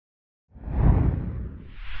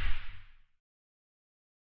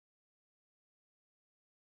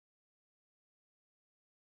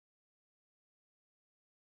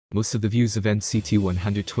Most of the views of NCT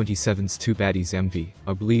 127's Two Baddies MV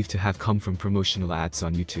are believed to have come from promotional ads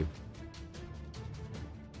on YouTube.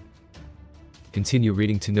 Continue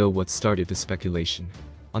reading to know what started the speculation.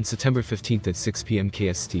 On September 15 at 6 p.m.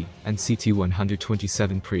 KST, NCT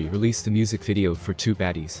 127 pre-released the music video for Two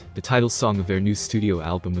Baddies, the title song of their new studio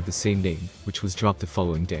album of the same name, which was dropped the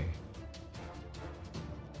following day.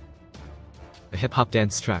 A hip-hop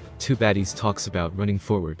dance track, Two Baddies talks about running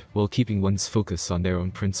forward while keeping one's focus on their own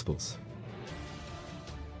principles.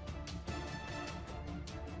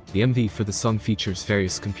 The MV for the song features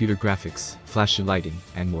various computer graphics, flashy lighting,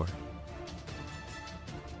 and more.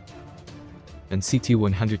 NCT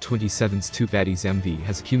 127's Two Baddies MV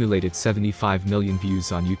has accumulated 75 million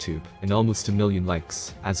views on YouTube and almost a million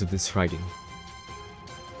likes as of this writing.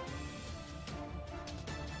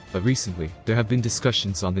 But recently, there have been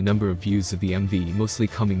discussions on the number of views of the MV, mostly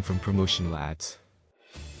coming from promotional ads.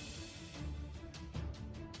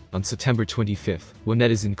 On September 25, one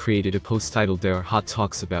netizen created a post titled "There are hot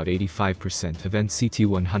talks about 85% of NCT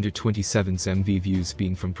 127's MV views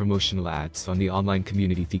being from promotional ads" on the online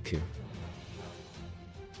community Thiku.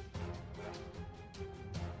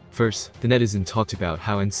 First, the netizen talked about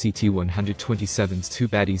how NCT 127's Two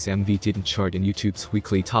Baddies MV didn't chart in YouTube's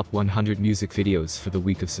weekly top 100 music videos for the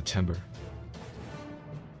week of September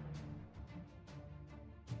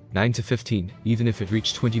 9 to 15, even if it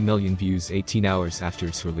reached 20 million views 18 hours after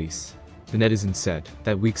its release. The netizen said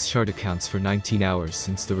that week's chart accounts for 19 hours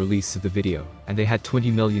since the release of the video, and they had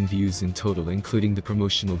 20 million views in total including the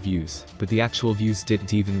promotional views, but the actual views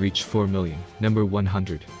didn't even reach 4 million, number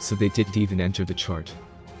 100, so they didn't even enter the chart.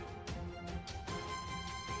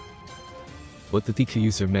 What the Thiku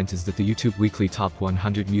user meant is that the YouTube Weekly Top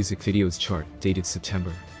 100 Music Videos chart, dated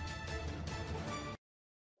September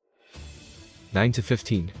 9 to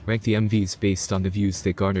 15, ranked the MVs based on the views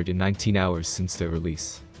they garnered in 19 hours since their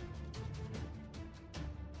release.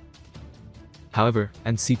 However,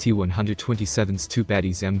 NCT 127's Two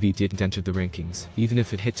Baddies MV didn't enter the rankings, even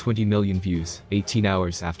if it hit 20 million views, 18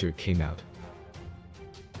 hours after it came out.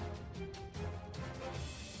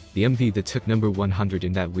 The MV that took number 100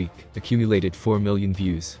 in that week accumulated 4 million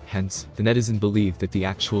views, hence, the netizen believed that the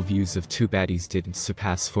actual views of Two Baddies didn't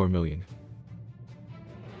surpass 4 million.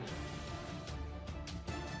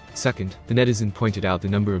 Second, the netizen pointed out the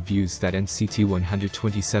number of views that NCT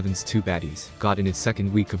 127's Two Baddies got in its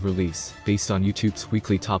second week of release, based on YouTube's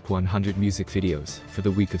weekly top 100 music videos for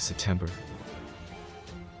the week of September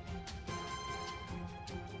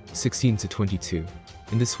 16 to 22.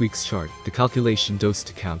 In this week's chart, the calculation does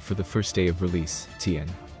account for the first day of release, TN,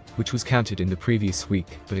 which was counted in the previous week,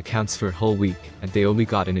 but accounts for a whole week, and they only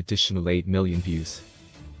got an additional 8 million views.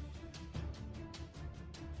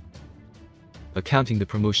 Accounting the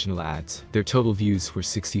promotional ads, their total views were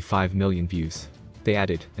 65 million views. They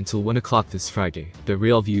added, until 1 o'clock this Friday, their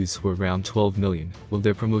real views were around 12 million, while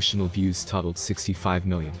their promotional views totaled 65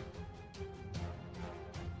 million.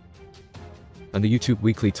 On the YouTube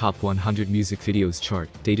Weekly Top 100 Music Videos chart,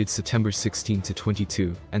 dated September 16 to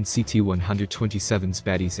 22, NCT 127's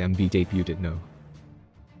Baddies MV debuted at No.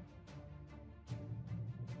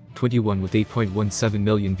 21 with 8.17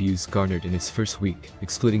 million views garnered in its first week,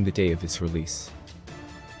 excluding the day of its release.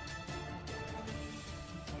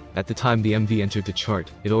 At the time the MV entered the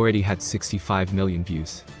chart, it already had 65 million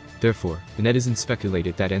views. Therefore, the netizen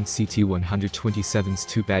speculated that NCT 127's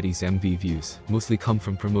Two Baddies MV views mostly come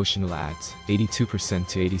from promotional ads, 82%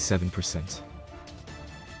 to 87%.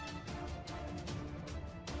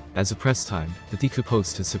 As of press time, the Thiku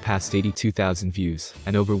post has surpassed 82,000 views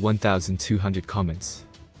and over 1,200 comments.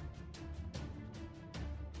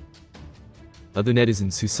 Other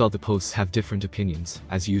netizens who saw the post have different opinions,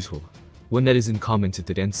 as usual. One netizen commented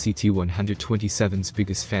that NCT 127's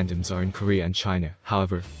biggest fandoms are in Korea and China.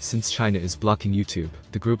 However, since China is blocking YouTube,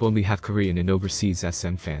 the group only have Korean and overseas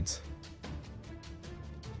SM fans.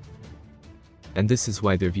 And this is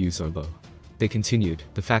why their views are low. They continued,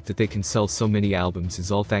 the fact that they can sell so many albums is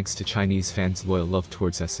all thanks to Chinese fans' loyal love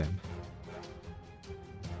towards SM.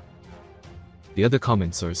 The other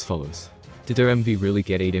comments are as follows. Did their MV really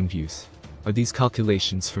get 8M views? Are these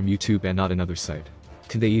calculations from YouTube and not another site?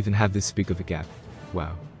 Can they even have this big of a gap?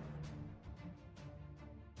 Wow.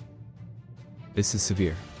 This is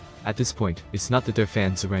severe. At this point, it's not that their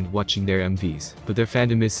fans aren't watching their MVs, but their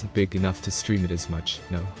fandom isn't big enough to stream it as much,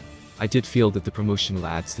 no. I did feel that the promotional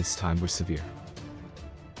ads this time were severe.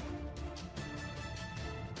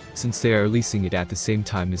 Since they are releasing it at the same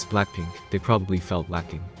time as Blackpink, they probably felt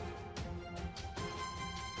lacking.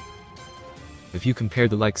 If you compare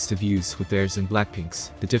the likes to views with theirs and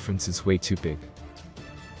Blackpink's, the difference is way too big.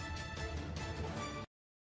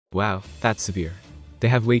 Wow, that's severe. They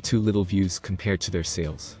have way too little views compared to their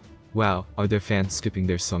sales. Wow, are their fans skipping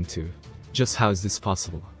their song too? Just how is this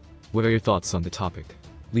possible? What are your thoughts on the topic?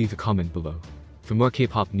 Leave a comment below. For more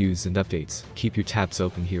K-pop news and updates, keep your tabs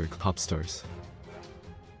open here at Popstars.